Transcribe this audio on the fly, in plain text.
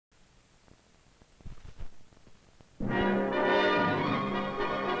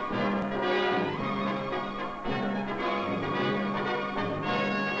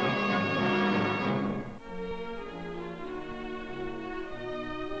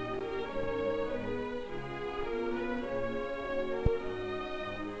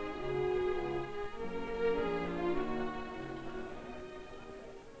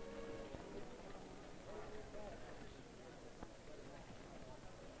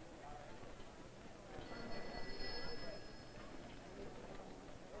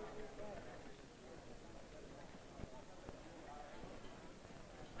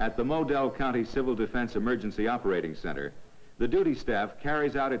At the Modell County Civil Defense Emergency Operating Center, the duty staff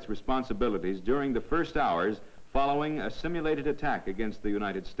carries out its responsibilities during the first hours following a simulated attack against the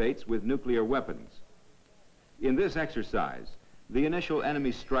United States with nuclear weapons. In this exercise, the initial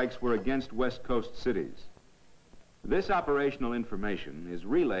enemy strikes were against West Coast cities. This operational information is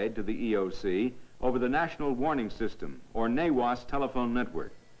relayed to the EOC over the National Warning System, or NAWAS telephone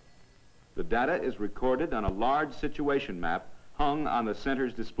network. The data is recorded on a large situation map hung on the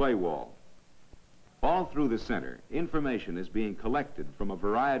center's display wall. All through the center, information is being collected from a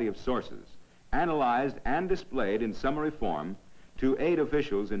variety of sources, analyzed and displayed in summary form to aid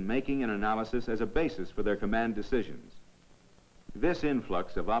officials in making an analysis as a basis for their command decisions. This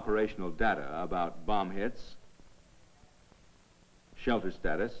influx of operational data about bomb hits, shelter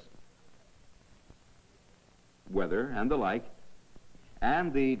status, weather, and the like,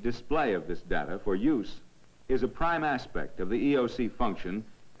 and the display of this data for use is a prime aspect of the EOC function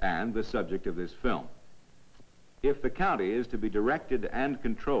and the subject of this film. If the county is to be directed and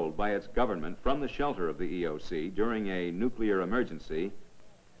controlled by its government from the shelter of the EOC during a nuclear emergency,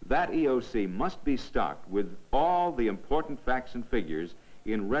 that EOC must be stocked with all the important facts and figures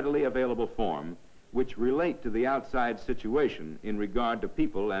in readily available form which relate to the outside situation in regard to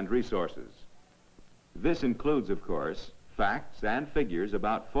people and resources. This includes, of course, facts and figures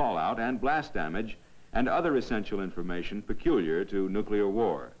about fallout and blast damage and other essential information peculiar to nuclear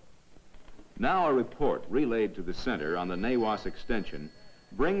war. Now a report relayed to the center on the NAWAS extension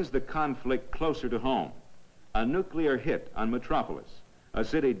brings the conflict closer to home. A nuclear hit on Metropolis, a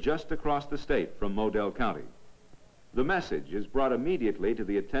city just across the state from Modell County. The message is brought immediately to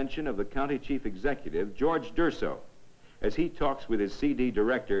the attention of the county chief executive, George Durso, as he talks with his CD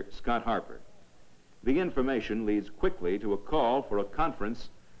director, Scott Harper. The information leads quickly to a call for a conference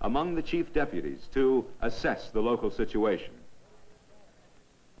among the chief deputies to assess the local situation.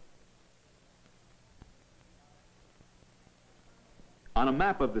 On a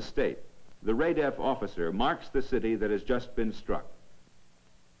map of the state, the RADEF officer marks the city that has just been struck.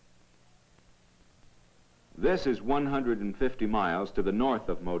 This is 150 miles to the north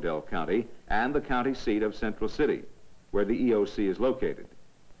of Modell County and the county seat of Central City, where the EOC is located.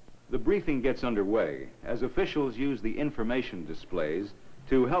 The briefing gets underway as officials use the information displays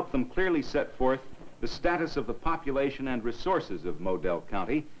to help them clearly set forth the status of the population and resources of Modell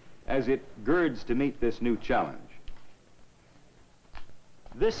County as it girds to meet this new challenge.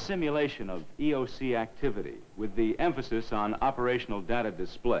 This simulation of EOC activity, with the emphasis on operational data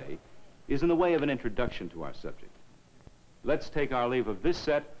display, is in the way of an introduction to our subject. Let's take our leave of this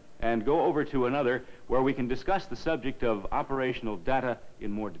set and go over to another where we can discuss the subject of operational data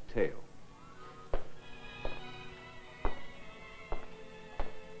in more detail.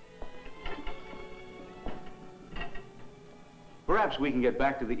 Perhaps we can get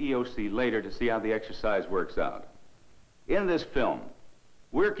back to the EOC later to see how the exercise works out. In this film,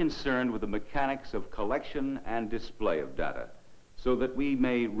 we're concerned with the mechanics of collection and display of data so that we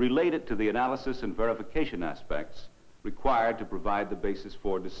may relate it to the analysis and verification aspects required to provide the basis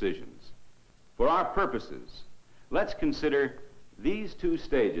for decisions. For our purposes, let's consider these two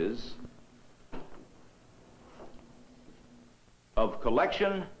stages of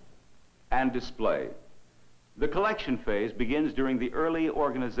collection and display. The collection phase begins during the early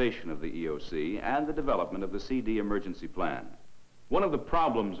organization of the EOC and the development of the CD emergency plan. One of the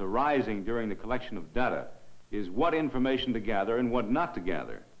problems arising during the collection of data is what information to gather and what not to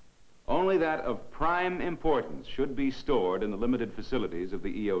gather. Only that of prime importance should be stored in the limited facilities of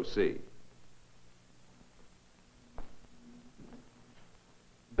the EOC.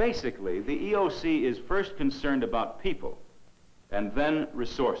 Basically, the EOC is first concerned about people and then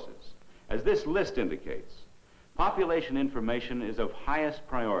resources. As this list indicates, population information is of highest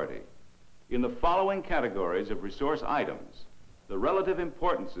priority. In the following categories of resource items, the relative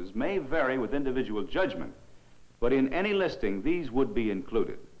importances may vary with individual judgment, but in any listing, these would be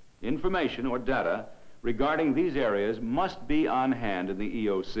included. Information or data regarding these areas must be on hand in the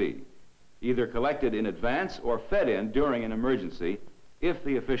EOC, either collected in advance or fed in during an emergency if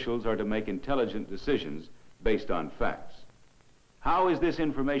the officials are to make intelligent decisions based on facts. How is this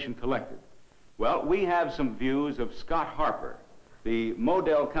information collected? Well, we have some views of Scott Harper, the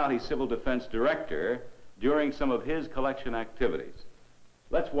Modell County Civil Defense Director, during some of his collection activities.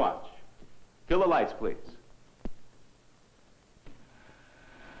 Let's watch. Kill the lights, please.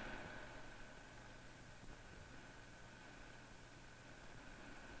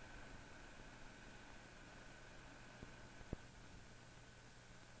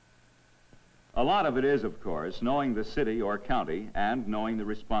 A lot of it is, of course, knowing the city or county and knowing the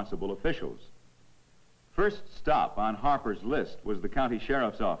responsible officials. First stop on Harper's list was the county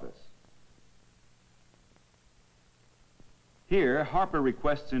sheriff's office. Here, Harper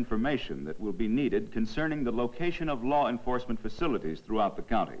requests information that will be needed concerning the location of law enforcement facilities throughout the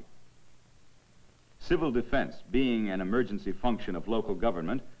county. Civil defense, being an emergency function of local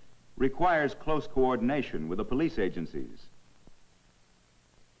government, requires close coordination with the police agencies.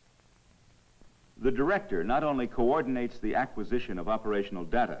 The director not only coordinates the acquisition of operational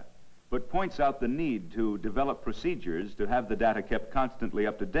data, but points out the need to develop procedures to have the data kept constantly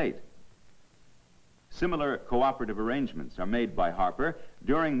up to date. Similar cooperative arrangements are made by Harper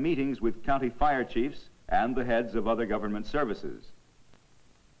during meetings with county fire chiefs and the heads of other government services.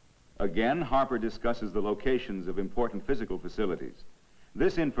 Again, Harper discusses the locations of important physical facilities.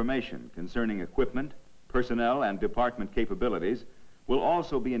 This information concerning equipment, personnel, and department capabilities will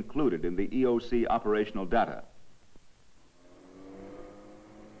also be included in the EOC operational data.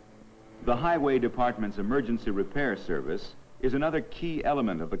 The Highway Department's emergency repair service is another key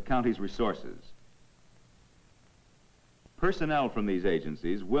element of the county's resources. Personnel from these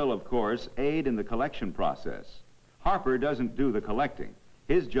agencies will, of course, aid in the collection process. Harper doesn't do the collecting.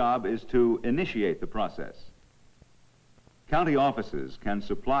 His job is to initiate the process. County offices can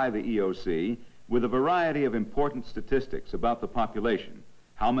supply the EOC with a variety of important statistics about the population.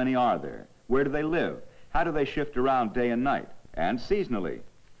 How many are there? Where do they live? How do they shift around day and night? And seasonally?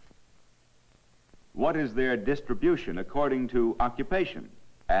 What is their distribution according to occupation?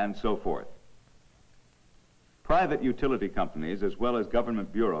 And so forth. Private utility companies, as well as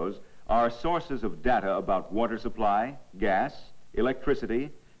government bureaus, are sources of data about water supply, gas,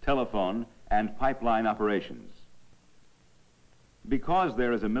 electricity, telephone, and pipeline operations. Because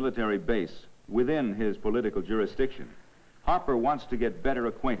there is a military base within his political jurisdiction, Harper wants to get better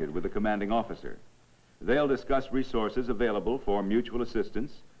acquainted with the commanding officer. They'll discuss resources available for mutual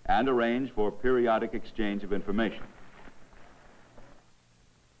assistance and arrange for periodic exchange of information.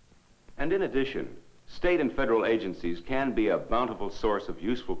 And in addition, state and federal agencies can be a bountiful source of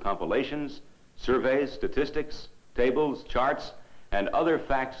useful compilations, surveys, statistics, tables, charts, and other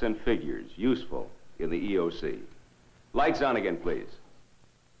facts and figures useful in the EOC. Lights on again, please.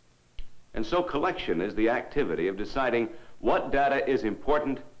 And so collection is the activity of deciding what data is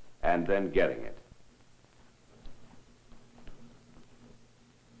important and then getting it.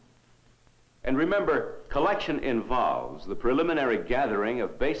 And remember, collection involves the preliminary gathering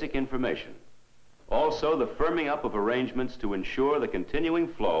of basic information. Also, the firming up of arrangements to ensure the continuing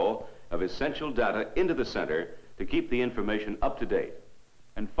flow of essential data into the center to keep the information up to date.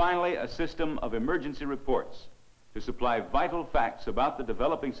 And finally, a system of emergency reports to supply vital facts about the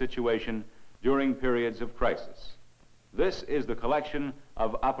developing situation during periods of crisis. This is the collection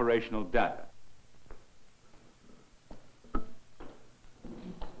of operational data.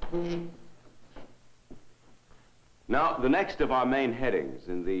 Now, the next of our main headings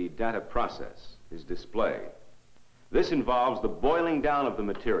in the data process is display. This involves the boiling down of the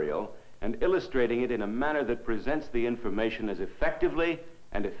material and illustrating it in a manner that presents the information as effectively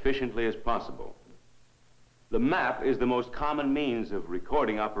and efficiently as possible. The map is the most common means of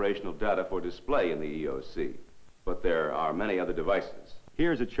recording operational data for display in the EOC, but there are many other devices.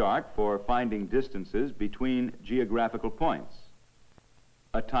 Here's a chart for finding distances between geographical points,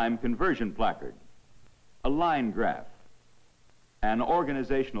 a time conversion placard, a line graph, an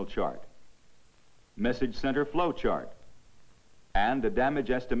organizational chart, message center flow chart, and a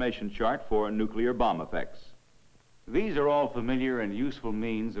damage estimation chart for nuclear bomb effects. These are all familiar and useful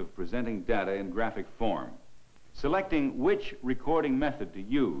means of presenting data in graphic form. Selecting which recording method to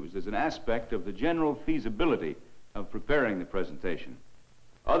use is an aspect of the general feasibility of preparing the presentation.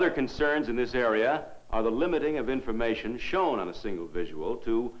 Other concerns in this area are the limiting of information shown on a single visual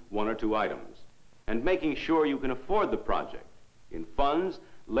to one or two items, and making sure you can afford the project in funds,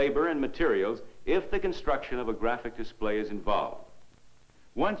 labor, and materials if the construction of a graphic display is involved.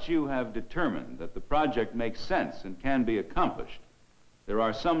 Once you have determined that the project makes sense and can be accomplished, there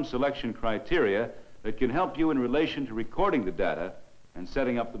are some selection criteria that can help you in relation to recording the data and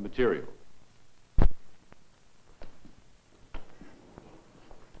setting up the material.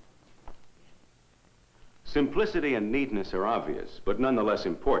 Simplicity and neatness are obvious, but nonetheless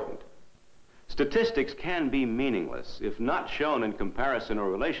important. Statistics can be meaningless if not shown in comparison or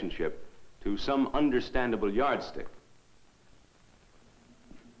relationship to some understandable yardstick.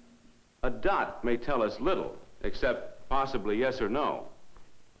 A dot may tell us little, except possibly yes or no.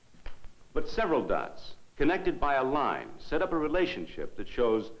 But several dots, connected by a line, set up a relationship that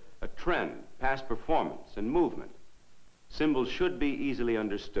shows a trend, past performance, and movement. Symbols should be easily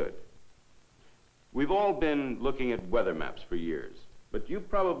understood. We've all been looking at weather maps for years, but you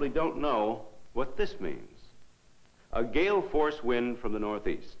probably don't know what this means. A gale force wind from the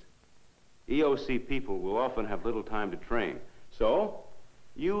northeast. EOC people will often have little time to train, so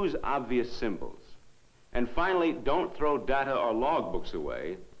use obvious symbols. And finally, don't throw data or logbooks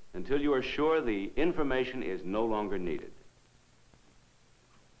away until you are sure the information is no longer needed.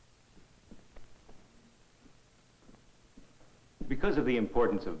 Because of the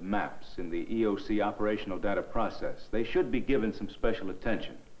importance of maps in the EOC operational data process, they should be given some special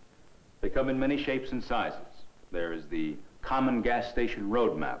attention. They come in many shapes and sizes. There is the common gas station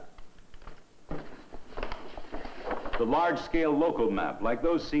road map, the large-scale local map, like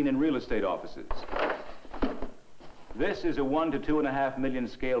those seen in real estate offices. This is a 1 to 2.5 million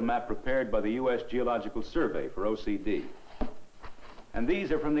scale map prepared by the U.S. Geological Survey for OCD. And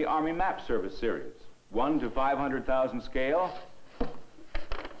these are from the Army Map Service series, 1 to 500,000 scale,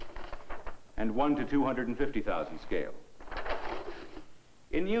 and 1 to 250,000 scale.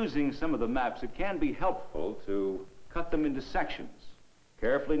 In using some of the maps, it can be helpful to cut them into sections,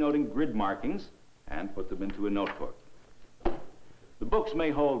 carefully noting grid markings, and put them into a notebook. The books may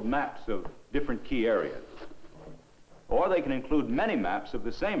hold maps of different key areas, or they can include many maps of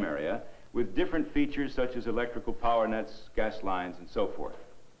the same area with different features such as electrical power nets, gas lines, and so forth.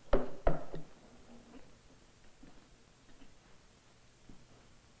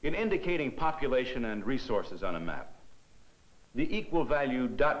 In indicating population and resources on a map, the equal value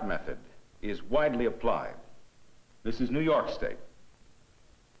dot method is widely applied. This is New York State,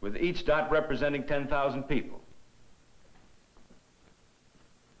 with each dot representing 10,000 people.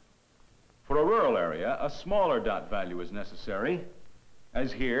 For a rural area, a smaller dot value is necessary,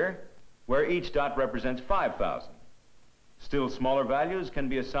 as here, where each dot represents 5,000. Still smaller values can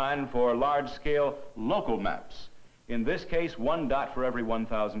be assigned for large-scale local maps. In this case, 1 dot for every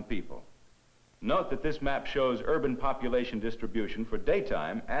 1,000 people. Note that this map shows urban population distribution for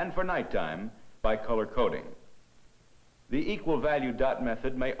daytime and for nighttime by color coding. The equal value dot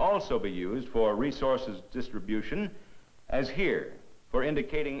method may also be used for resources distribution, as here, for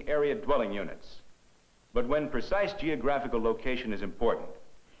indicating area dwelling units. But when precise geographical location is important,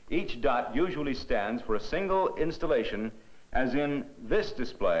 each dot usually stands for a single installation, as in this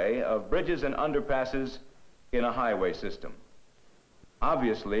display of bridges and underpasses in a highway system.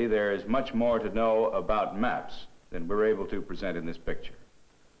 Obviously, there is much more to know about maps than we're able to present in this picture.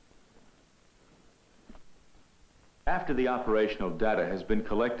 After the operational data has been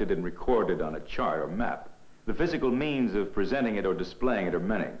collected and recorded on a chart or map, the physical means of presenting it or displaying it are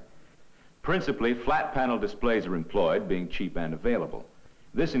many. Principally, flat panel displays are employed, being cheap and available.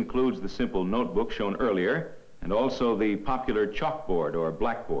 This includes the simple notebook shown earlier, and also the popular chalkboard or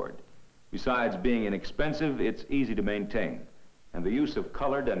blackboard. Besides being inexpensive, it's easy to maintain, and the use of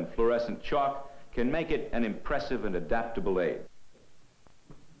colored and fluorescent chalk can make it an impressive and adaptable aid.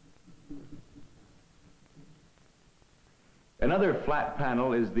 Another flat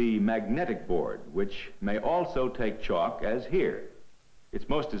panel is the magnetic board, which may also take chalk, as here. Its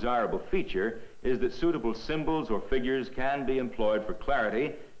most desirable feature is that suitable symbols or figures can be employed for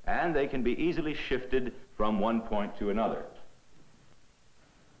clarity, and they can be easily shifted from one point to another.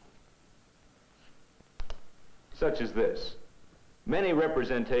 Such as this. Many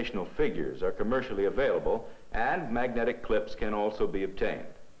representational figures are commercially available, and magnetic clips can also be obtained.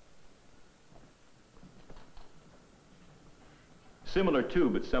 Similar to,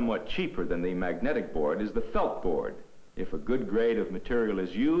 but somewhat cheaper than the magnetic board, is the felt board. If a good grade of material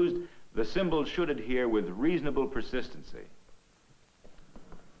is used, the symbols should adhere with reasonable persistency.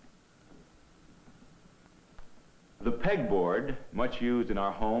 The pegboard, much used in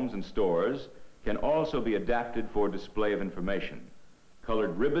our homes and stores, can also be adapted for display of information.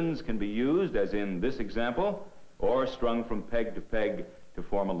 Colored ribbons can be used, as in this example, or strung from peg to peg to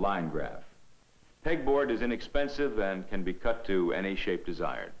form a line graph. Pegboard is inexpensive and can be cut to any shape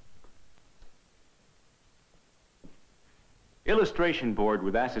desired. Illustration board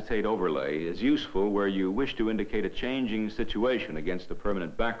with acetate overlay is useful where you wish to indicate a changing situation against a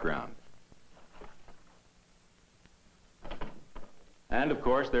permanent background. And of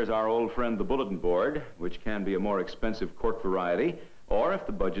course, there's our old friend, the bulletin board, which can be a more expensive cork variety, or if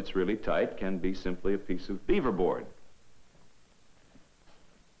the budget's really tight, can be simply a piece of beaver board.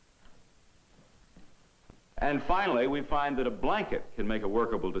 And finally, we find that a blanket can make a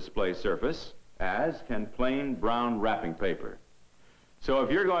workable display surface, as can plain brown wrapping paper. So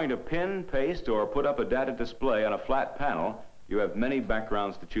if you're going to pin, paste, or put up a data display on a flat panel, you have many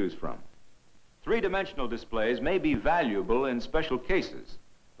backgrounds to choose from. Three-dimensional displays may be valuable in special cases,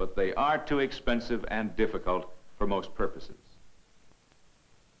 but they are too expensive and difficult for most purposes.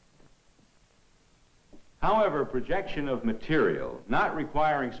 However, projection of material, not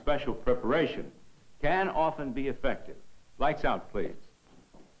requiring special preparation, can often be effective. Lights out, please.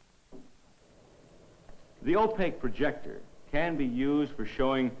 The opaque projector can be used for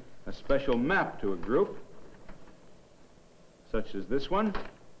showing a special map to a group, such as this one,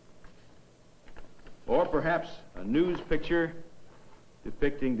 or perhaps a news picture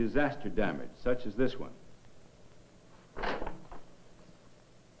depicting disaster damage, such as this one.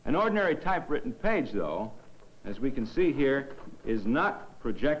 An ordinary typewritten page, though, as we can see here, is not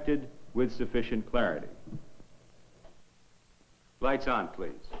projected with sufficient clarity. Lights on,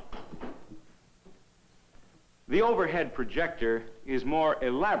 please. The overhead projector is more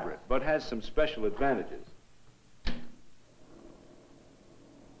elaborate, but has some special advantages.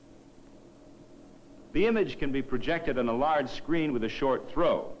 The image can be projected on a large screen with a short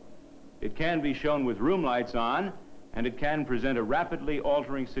throw. It can be shown with room lights on, and it can present a rapidly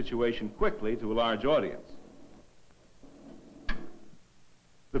altering situation quickly to a large audience.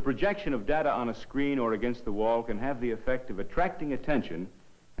 The projection of data on a screen or against the wall can have the effect of attracting attention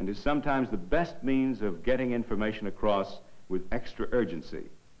and is sometimes the best means of getting information across with extra urgency.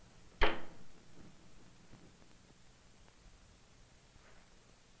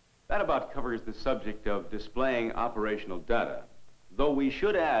 That about covers the subject of displaying operational data, though we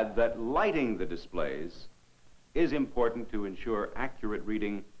should add that lighting the displays is important to ensure accurate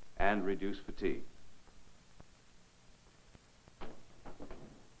reading and reduce fatigue.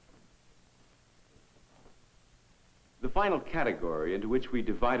 The final category into which we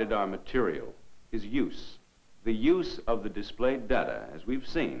divided our material is use. The use of the displayed data, as we've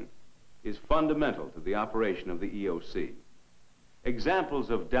seen, is fundamental to the operation of the EOC. Examples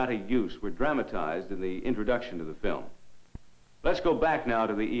of data use were dramatized in the introduction to the film. Let's go back now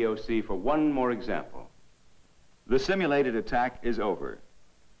to the EOC for one more example. The simulated attack is over.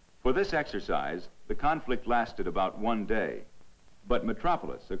 For this exercise, the conflict lasted about 1 day, but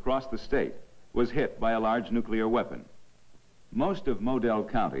Metropolis, across the state, was hit by a large nuclear weapon. Most of Modell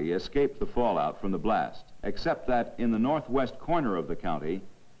County escaped the fallout from the blast, except that in the northwest corner of the county,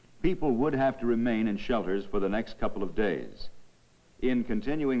 people would have to remain in shelters for the next couple of days. In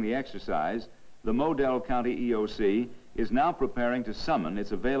continuing the exercise, the Modell County EOC is now preparing to summon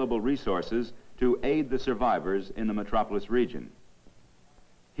its available resources to aid the survivors in the Metropolis region.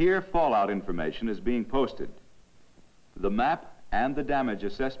 Here, fallout information is being posted. The map and the damage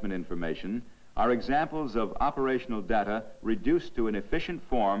assessment information are examples of operational data reduced to an efficient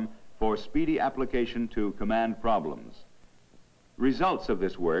form for speedy application to command problems. Results of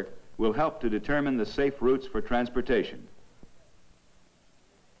this work will help to determine the safe routes for transportation.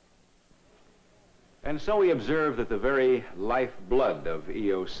 And so we observe that the very lifeblood of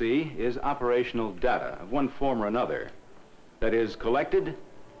EOC is operational data of one form or another that is collected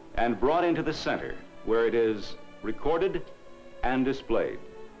and brought into the center where it is recorded and displayed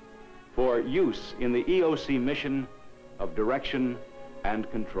for use in the EOC mission of direction and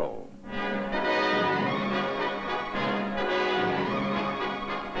control.